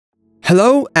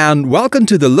Hello and welcome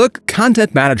to the LOOK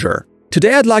Content Manager.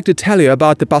 Today I'd like to tell you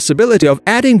about the possibility of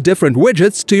adding different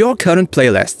widgets to your current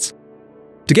playlists.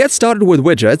 To get started with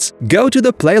widgets, go to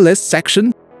the Playlist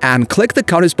section and click the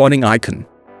corresponding icon.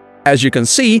 As you can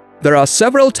see, there are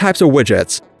several types of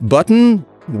widgets: button,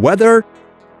 weather,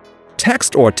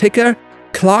 text or ticker,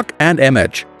 clock, and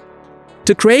image.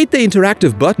 To create the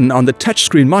interactive button on the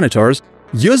touchscreen monitors,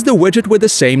 use the widget with the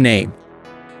same name.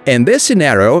 In this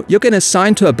scenario, you can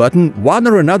assign to a button one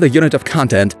or another unit of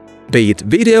content, be it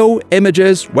video,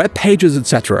 images, web pages,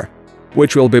 etc.,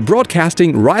 which will be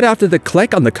broadcasting right after the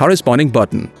click on the corresponding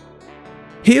button.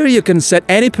 Here you can set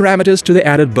any parameters to the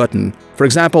added button, for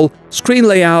example, screen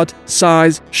layout,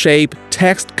 size, shape,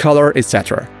 text, color,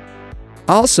 etc.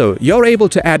 Also, you're able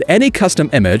to add any custom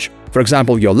image, for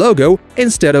example your logo,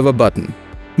 instead of a button.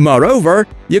 Moreover,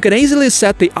 you can easily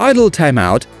set the idle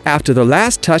timeout after the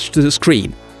last touch to the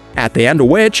screen, at the end of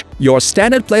which your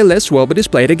standard playlist will be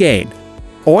displayed again.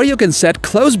 Or you can set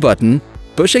close button,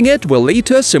 pushing it will lead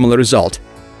to a similar result.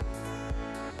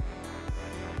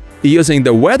 Using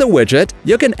the weather widget,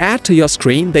 you can add to your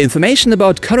screen the information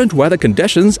about current weather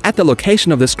conditions at the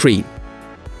location of the screen.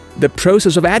 The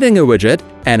process of adding a widget,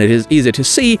 and it is easy to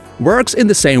see, works in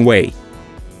the same way.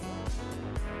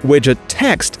 Widget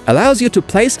text allows you to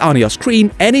place on your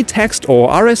screen any text or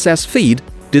RSS feed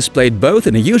displayed both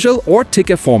in a usual or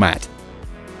ticker format.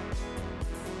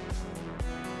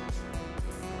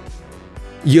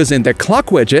 Using the clock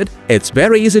widget, it's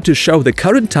very easy to show the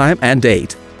current time and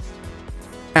date.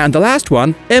 And the last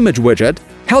one, image widget,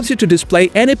 helps you to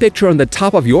display any picture on the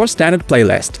top of your standard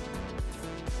playlist.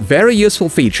 Very useful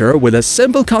feature with a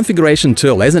simple configuration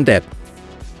tool, isn't it?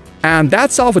 And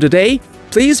that's all for today.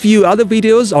 Please view other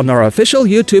videos on our official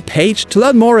YouTube page to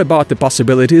learn more about the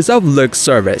possibilities of LOOK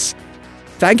service.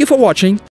 Thank you for watching.